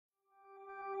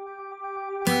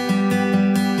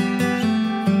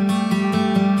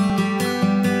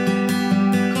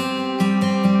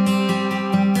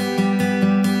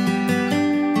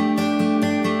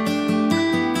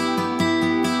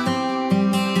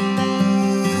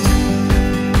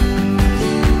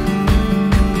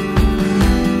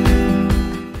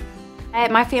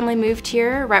My family moved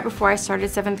here right before I started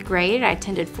 7th grade. I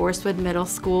attended Forestwood Middle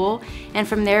School, and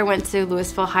from there went to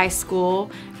Lewisville High School,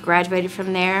 graduated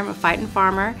from there. I'm a fighting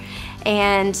farmer.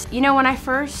 And you know, when I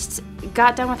first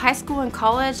got done with high school and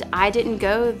college, I didn't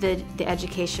go the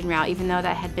education route, even though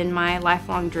that had been my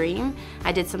lifelong dream.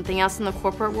 I did something else in the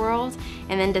corporate world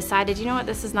and then decided, you know what,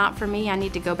 this is not for me. I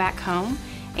need to go back home,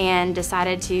 and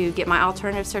decided to get my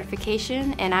alternative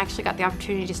certification, and I actually got the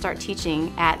opportunity to start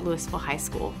teaching at Lewisville High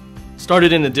School.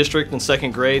 Started in the district in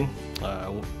 2nd grade,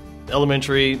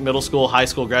 elementary, middle school, high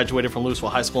school, graduated from Lewisville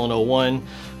High School in 01.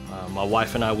 My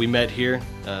wife and I, we met here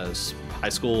as high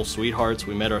school sweethearts.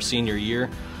 We met our senior year.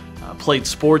 Played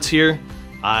sports here.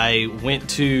 I went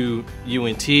to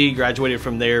UNT, graduated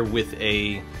from there with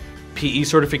a PE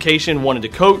certification, wanted to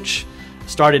coach.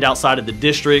 Started outside of the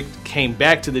district, came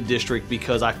back to the district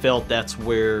because I felt that's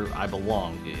where I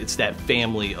belong. It's that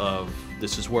family of,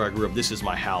 this is where I grew up, this is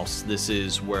my house, this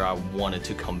is where I wanted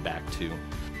to come back to.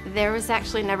 There was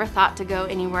actually never thought to go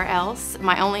anywhere else.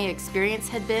 My only experience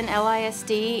had been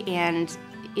LISD, and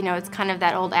you know, it's kind of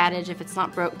that old adage, if it's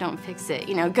not broke, don't fix it.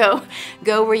 You know, go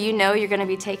where you know you're going to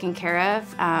be taken care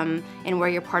of, and where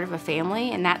you're part of a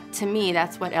family. And that, to me,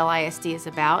 that's what LISD is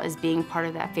about, is being part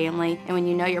of that family. And when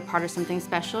you know you're part of something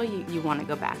special, you want to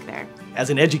go back there.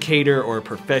 As an educator or a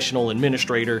professional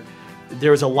administrator,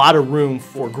 there's a lot of room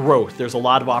for growth. There's a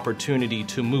lot of opportunity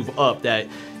to move up, that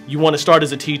you want to start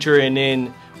as a teacher, and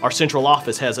then our central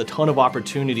office has a ton of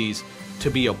opportunities to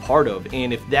be a part of.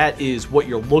 And if that is what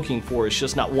you're looking for, it's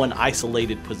just not one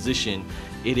isolated position.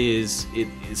 It's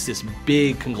this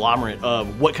big conglomerate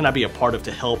of what can I be a part of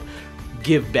to help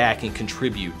give back and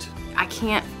contribute. I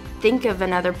can't think of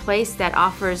another place that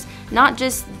offers not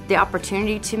just the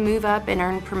opportunity to move up and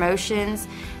earn promotions,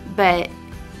 but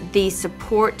the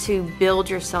support to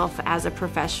build yourself as a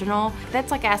professional.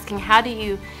 That's like asking, how do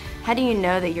you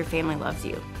know that your family loves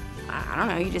you? I don't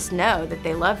know, you just know that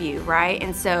they love you, right?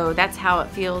 And so that's how it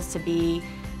feels to be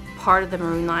part of the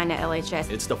Maroon line at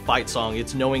LHS. It's the fight song.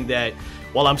 It's knowing that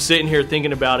while I'm sitting here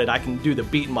thinking about it, I can do the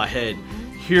beat in my head.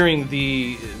 Hearing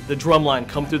the drum line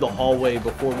come through the hallway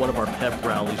before one of our pep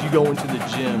rallies. You go into the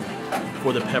gym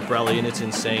for the pep rally and it's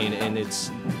insane, and it's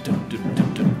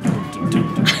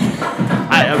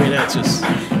I mean, that's just,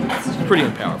 it's pretty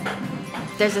powerful.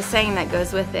 There's a saying that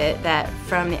goes with it, that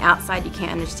from the outside you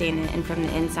can't understand it, and from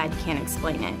the inside you can't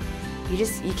explain it.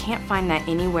 You can't find that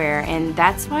anywhere, and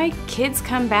that's why kids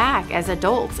come back as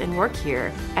adults and work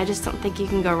here. I just don't think you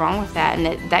can go wrong with that,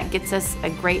 and that gets us a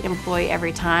great employee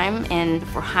every time, and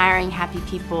if we're hiring happy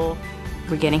people,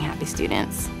 we're getting happy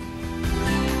students.